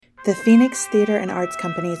The Phoenix Theatre and Arts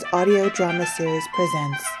Company's audio drama series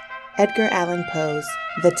presents Edgar Allan Poe's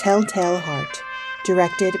The Telltale Heart,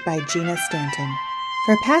 directed by Gina Stanton.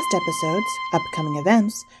 For past episodes, upcoming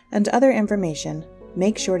events, and other information,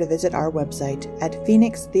 make sure to visit our website at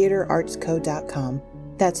phoenixtheatreartsco.com.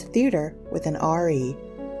 That's theater with an R-E.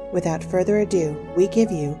 Without further ado, we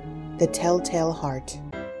give you The Telltale Heart.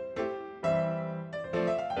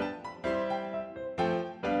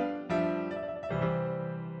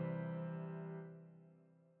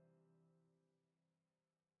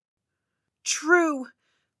 True.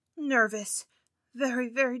 Nervous. Very,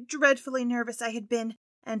 very dreadfully nervous I had been,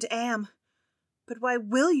 and am. But why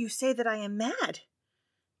will you say that I am mad?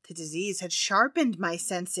 The disease had sharpened my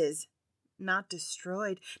senses, not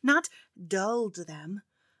destroyed, not dulled them.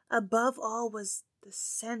 Above all was the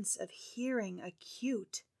sense of hearing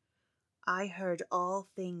acute. I heard all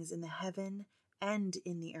things in the heaven and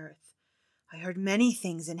in the earth. I heard many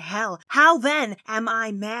things in hell. How then am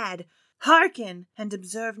I mad? Hearken, and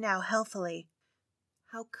observe now healthily.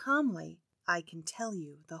 How calmly I can tell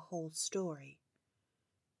you the whole story.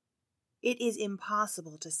 It is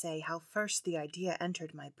impossible to say how first the idea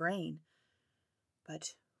entered my brain,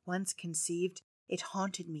 but once conceived, it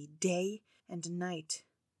haunted me day and night.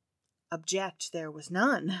 Object there was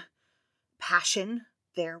none. Passion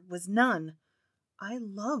there was none. I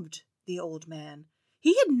loved the old man.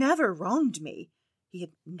 He had never wronged me. He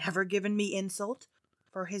had never given me insult.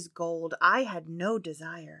 For his gold I had no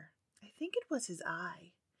desire. I think it was his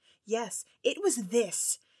eye. Yes, it was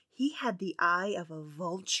this. He had the eye of a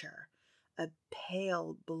vulture, a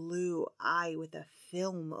pale blue eye with a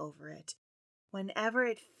film over it. Whenever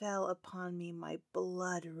it fell upon me, my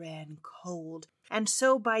blood ran cold, and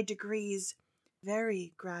so by degrees,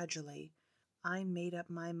 very gradually, I made up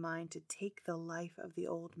my mind to take the life of the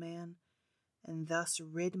old man, and thus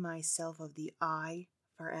rid myself of the eye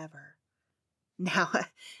forever. Now,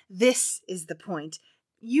 this is the point.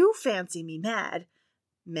 You fancy me mad.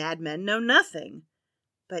 Madmen know nothing.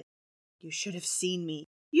 But you should have seen me.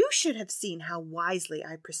 You should have seen how wisely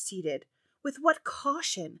I proceeded, with what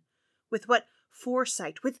caution, with what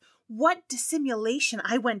foresight, with what dissimulation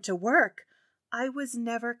I went to work. I was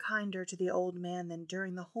never kinder to the old man than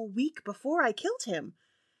during the whole week before I killed him.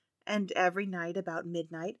 And every night about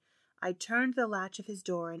midnight, I turned the latch of his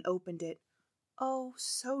door and opened it, oh,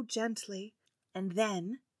 so gently. And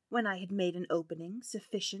then, when I had made an opening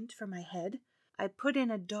sufficient for my head, I put in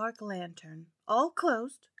a dark lantern, all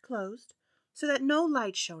closed, so that no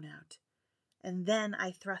light shone out. And then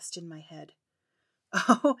I thrust in my head.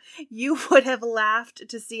 Oh, you would have laughed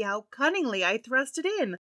to see how cunningly I thrust it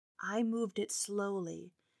in. I moved it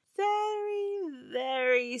slowly, very,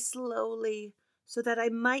 very slowly, so that I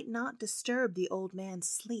might not disturb the old man's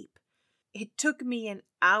sleep. It took me an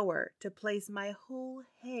hour to place my whole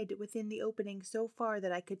head within the opening so far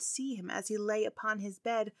that I could see him as he lay upon his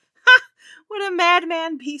bed. Ha! Would a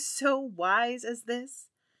madman be so wise as this?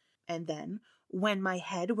 And then, when my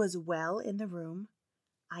head was well in the room,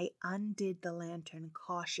 I undid the lantern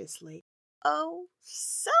cautiously. Oh,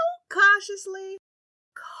 so cautiously!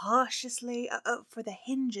 Cautiously, for the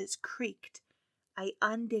hinges creaked. I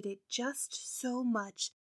undid it just so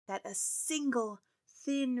much that a single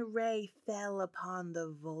thin ray fell upon the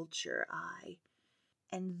vulture eye,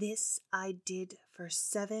 and this I did for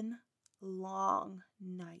 7 long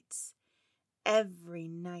nights, every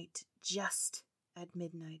night just at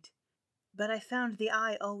midnight. But I found the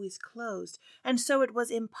eye always closed, and so it was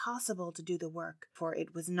impossible to do the work, for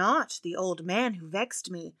it was not the old man who vexed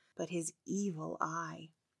me, but his evil eye.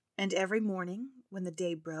 And every morning, when the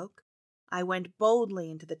day broke, I went boldly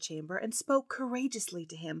into the chamber and spoke courageously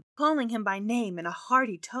to him, calling him by name in a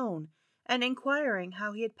hearty tone, and inquiring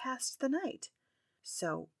how he had passed the night.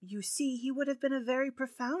 So, you see, he would have been a very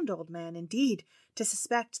profound old man indeed to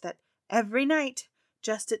suspect that every night,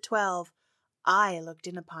 just at 12, I looked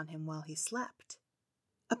in upon him while he slept.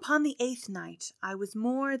 Upon the 8th night, I was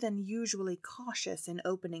more than usually cautious in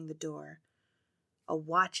opening the door. A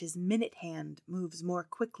watch's minute hand moves more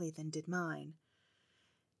quickly than did mine.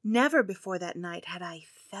 Never before that night had I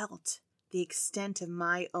felt the extent of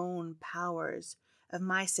my own powers, of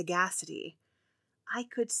my sagacity. I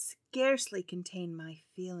could scarcely contain my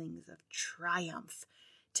feelings of triumph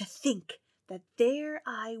to think that there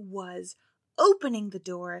I was, opening the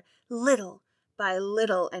door little by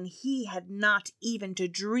little, and he had not even to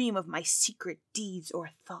dream of my secret deeds or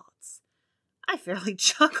thoughts. I fairly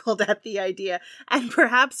chuckled at the idea, and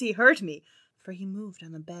perhaps he heard me, for he moved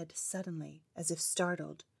on the bed suddenly, as if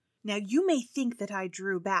startled. Now you may think that I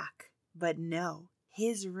drew back, but no.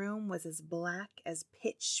 His room was as black as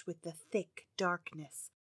pitch with the thick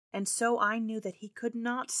darkness. and so I knew that he could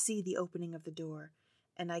not see the opening of the door,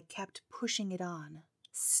 and I kept pushing it on,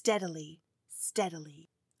 steadily, steadily.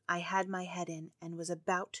 I had my head in and was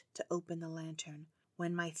about to open the lantern,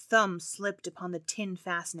 when my thumb slipped upon the tin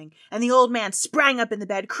fastening, and the old man sprang up in the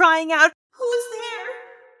bed, crying out, "Who's there?"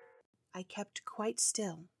 I kept quite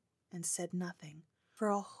still and said nothing. For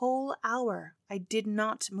a whole hour I did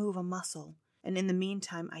not move a muscle, and in the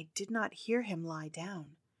meantime I did not hear him lie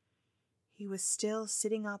down. He was still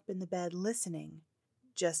sitting up in the bed listening,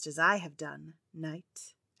 just as I have done,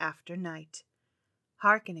 night after night,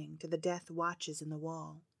 hearkening to the death watches in the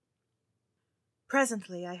wall.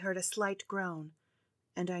 Presently I heard a slight groan,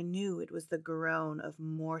 and I knew it was the groan of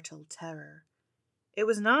mortal terror. It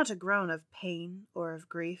was not a groan of pain or of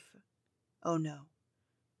grief. Oh, no.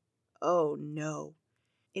 Oh, no.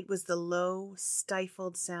 It was the low,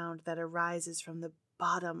 stifled sound that arises from the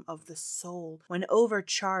bottom of the soul when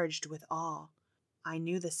overcharged with awe. I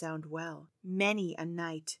knew the sound well. Many a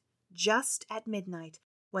night, just at midnight,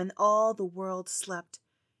 when all the world slept,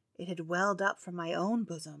 it had welled up from my own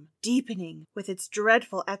bosom, deepening with its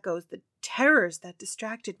dreadful echoes the terrors that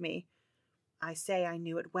distracted me. I say I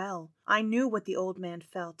knew it well. I knew what the old man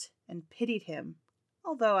felt, and pitied him,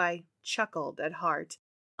 although I chuckled at heart.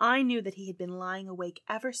 I knew that he had been lying awake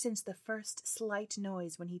ever since the first slight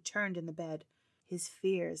noise when he turned in the bed. His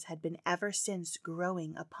fears had been ever since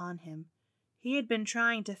growing upon him. He had been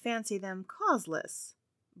trying to fancy them causeless,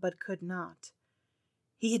 but could not.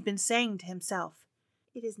 He had been saying to himself,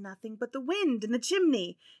 "It is nothing but the wind in the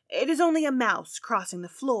chimney. It is only a mouse crossing the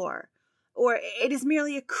floor. Or it is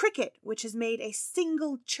merely a cricket which has made a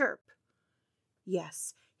single chirp."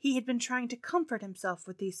 Yes, he had been trying to comfort himself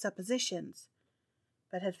with these suppositions,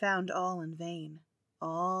 but had found all in vain,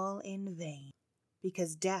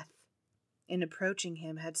 because death, in approaching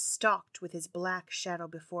him, had stalked with his black shadow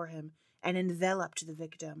before him and enveloped the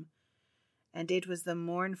victim, and it was the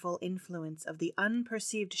mournful influence of the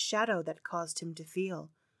unperceived shadow that caused him to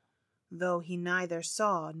feel, though he neither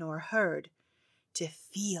saw nor heard, to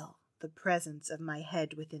feel the presence of my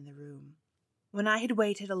head within the room. When I had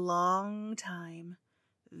waited a long time,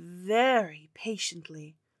 very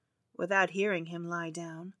patiently, without hearing him lie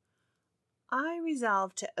down, I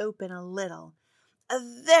resolved to open a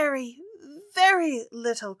very, very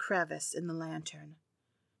little crevice in the lantern.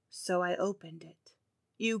 So I opened it.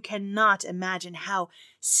 You cannot imagine how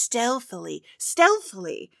stealthily,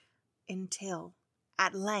 until,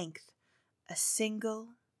 at length, a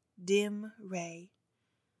single dim ray,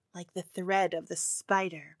 like the thread of the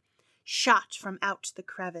spider, shot from out the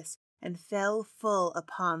crevice and fell full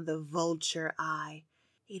upon the vulture eye.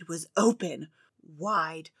 It was open,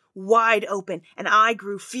 wide open, and I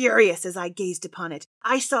grew furious as I gazed upon it.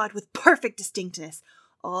 I saw it with perfect distinctness,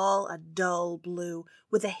 all a dull blue,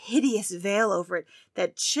 with a hideous veil over it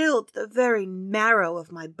that chilled the very marrow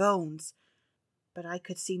of my bones. But I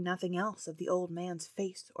could see nothing else of the old man's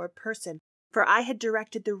face or person, for I had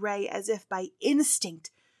directed the ray as if by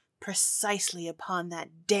instinct precisely upon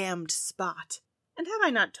that damned spot. And have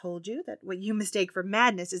I not told you that what you mistake for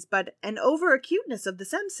madness is but an over-acuteness of the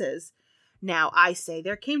senses? Now, I say,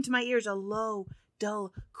 there came to my ears a low,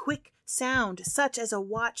 dull, quick sound, such as a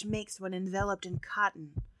watch makes when enveloped in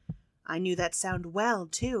cotton. I knew that sound well,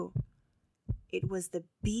 too. It was the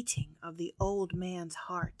beating of the old man's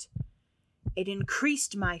heart. It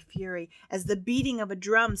increased my fury, as the beating of a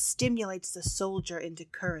drum stimulates the soldier into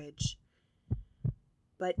courage.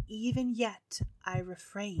 But even yet I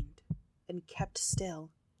refrained and kept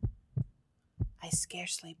still. I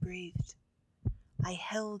scarcely breathed. I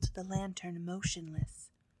held the lantern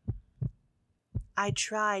motionless. I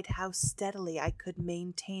tried how steadily I could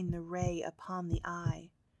maintain the ray upon the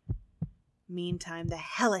eye. Meantime, the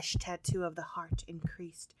hellish tattoo of the heart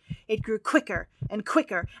increased. It grew quicker and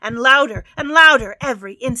louder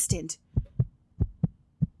every instant.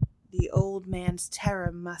 The old man's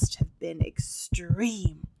terror must have been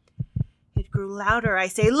extreme. It grew louder, I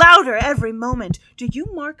say, louder every moment. Do you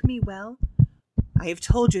mark me well? I have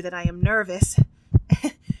told you that I am nervous.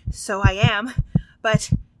 So I am,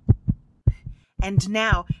 but... And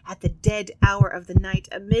now, at the dead hour of the night,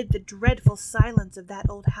 amid the dreadful silence of that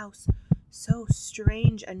old house, so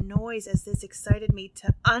strange a noise as this excited me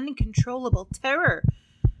to uncontrollable terror.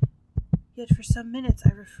 Yet for some minutes I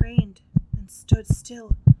refrained and stood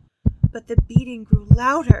still. But the beating grew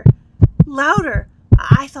louder.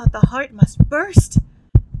 I thought the heart must burst.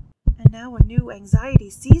 And now a new anxiety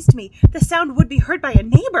seized me. The sound would be heard by a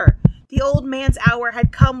neighbor. The old man's hour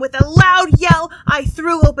had come. With a loud yell, I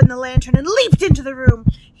threw open the lantern and leaped into the room.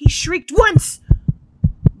 He shrieked once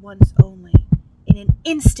only. In an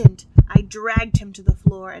instant, I dragged him to the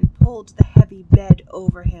floor and pulled the heavy bed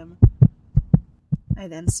over him. I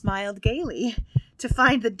then smiled gaily to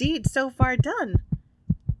find the deed so far done.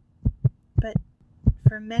 But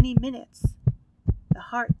for many minutes, the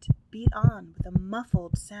heart beat on with a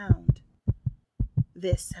muffled sound.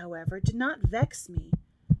 This, however, did not vex me.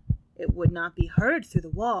 It would not be heard through the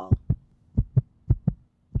wall.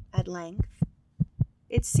 At length,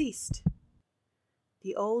 it ceased.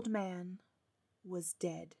 The old man was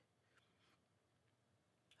dead.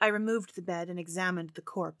 I removed the bed and examined the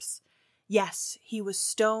corpse. Yes, he was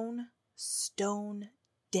stone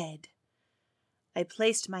dead. I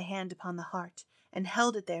placed my hand upon the heart and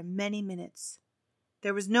held it there many minutes.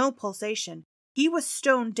 There was no pulsation. He was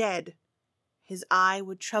stone dead. His eye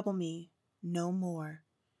would trouble me no more.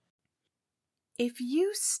 If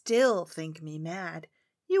you still think me mad,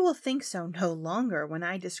 you will think so no longer when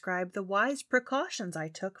I describe the wise precautions I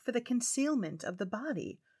took for the concealment of the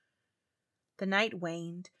body. The night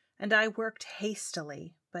waned, and I worked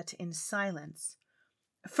hastily, but in silence.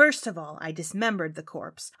 First of all, I dismembered the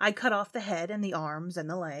corpse. I cut off the head and the arms and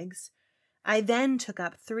the legs. I then took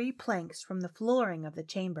up 3 planks from the flooring of the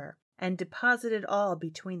chamber, and deposited all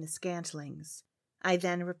between the scantlings. I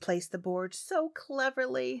then replaced the board so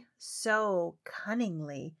cleverly, so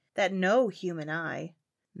cunningly, that no human eye,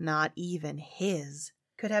 not even his,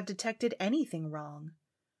 could have detected anything wrong.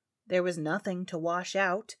 There was nothing to wash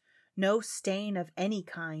out, no stain of any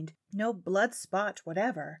kind, no blood spot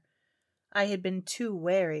whatever. I had been too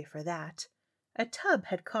wary for that. A tub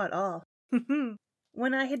had caught all.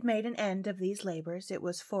 When I had made an end of these labors, it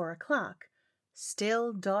was 4 o'clock,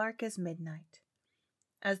 still dark as midnight.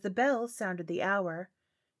 As the bell sounded the hour,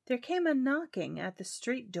 there came a knocking at the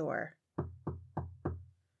street door.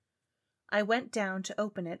 I went down to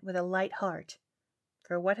open it with a light heart,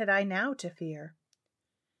 for what had I now to fear?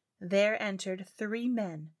 There entered 3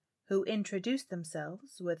 men, who introduced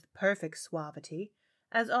themselves, with perfect suavity,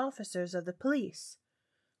 as officers of the police.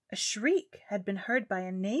 A shriek had been heard by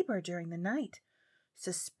a neighbor during the night.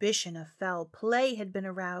 Suspicion of foul play had been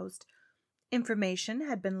aroused. Information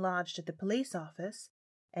had been lodged at the police office,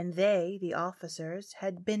 and they, the officers,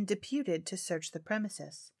 had been deputed to search the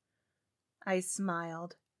premises. I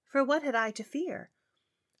smiled, for what had I to fear?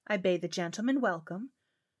 I bade the gentleman welcome.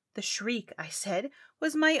 The shriek, I said,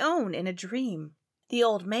 was my own in a dream. The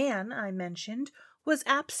old man, I mentioned, was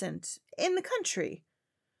absent, in the country.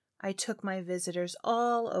 I took my visitors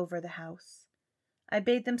all over the house. I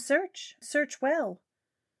bade them search well.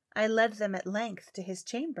 I led them at length to his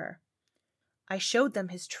chamber. I showed them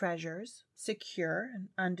his treasures, secure and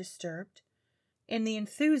undisturbed. In the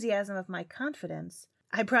enthusiasm of my confidence,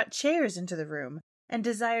 I brought chairs into the room, and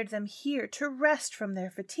desired them here to rest from their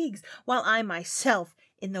fatigues, while I myself,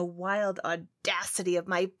 in the wild audacity of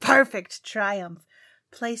my perfect triumph,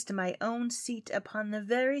 placed my own seat upon the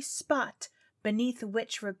very spot beneath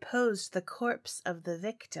which reposed the corpse of the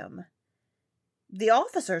victim. The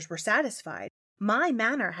officers were satisfied. My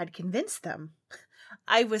manner had convinced them.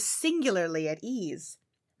 I was singularly at ease.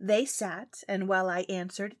 They sat, and while I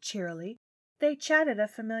answered cheerily, they chatted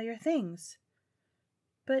of familiar things.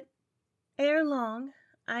 But ere long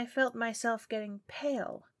I felt myself getting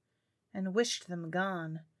pale, and wished them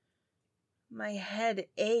gone. My head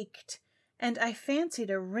ached, and I fancied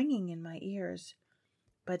a ringing in my ears.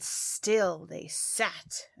 But still they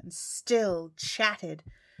sat, and still chatted.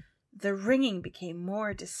 The ringing became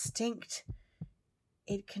more distinct.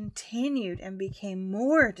 It continued and became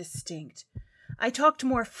more distinct. I talked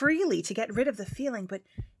more freely to get rid of the feeling, but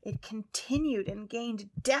it continued and gained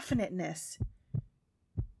definiteness,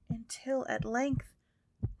 until at length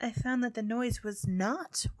I found that the noise was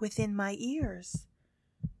not within my ears.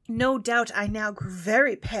 No doubt I now grew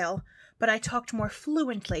very pale, but I talked more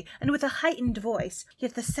fluently and with a heightened voice,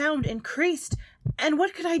 yet the sound increased, and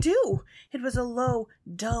what could I do? It was a low,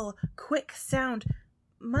 dull, quick sound,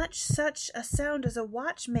 much such a sound as a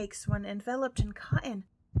watch makes when enveloped in cotton.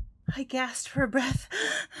 I gasped for breath,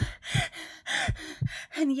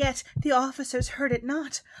 and yet the officers heard it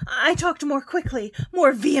not. I talked more quickly,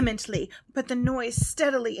 more vehemently, but the noise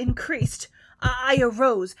steadily increased. I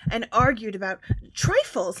arose and argued about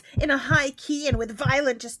trifles in a high key and with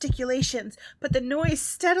violent gesticulations, but the noise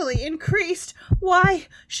steadily increased. Why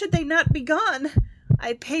should they not be gone?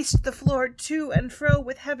 I paced the floor to and fro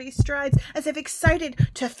with heavy strides, as if excited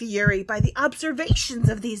to fury by the observations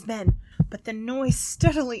of these men, but the noise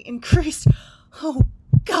steadily increased. Oh,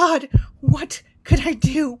 God, what could I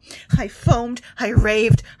do? I foamed, I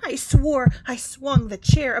raved, I swore, I swung the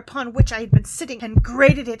chair upon which I had been sitting and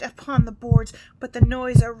grated it upon the boards, but the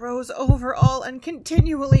noise arose over all and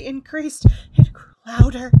continually increased. It grew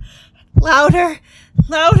louder and Louder,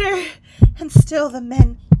 louder, and still the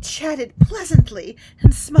men chatted pleasantly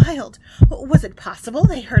and smiled. Was it possible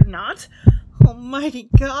they heard not? Almighty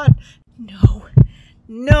God!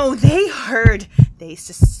 No, they heard. They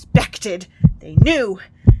suspected. They knew.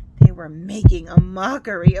 They were making a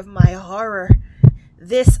mockery of my horror.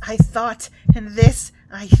 This I thought, and this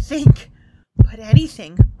I think. But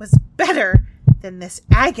anything was better than this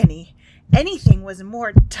agony. Anything was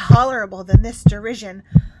more tolerable than this derision.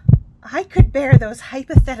 I could bear those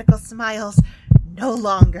hypothetical smiles no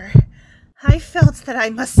longer. I felt that I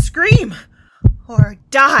must scream or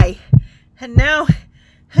die. And now,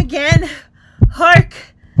 again, hark!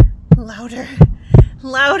 Louder,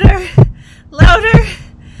 louder, louder,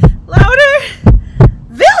 louder!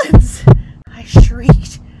 Villains! I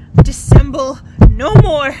shrieked. Dissemble no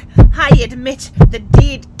more. I admit the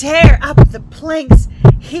deed. Tear up the planks.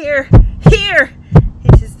 Here,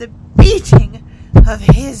 it is the beating of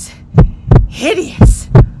his hideous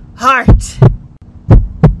heart.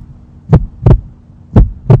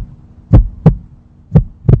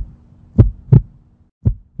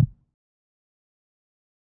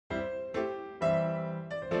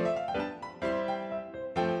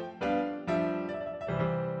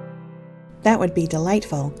 That would be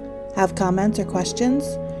delightful. Have comments or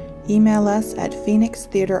questions? Email us at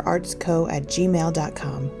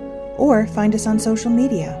phoenixtheaterartsco@gmail.com or find us on social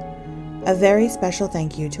media. A very special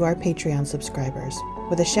thank you to our Patreon subscribers,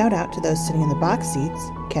 with a shout out to those sitting in the box seats,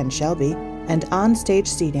 Ken Shelby, and on stage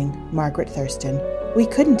seating, Margaret Thurston. We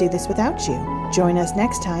couldn't do this without you. Join us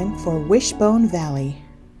next time for Wishbone Valley.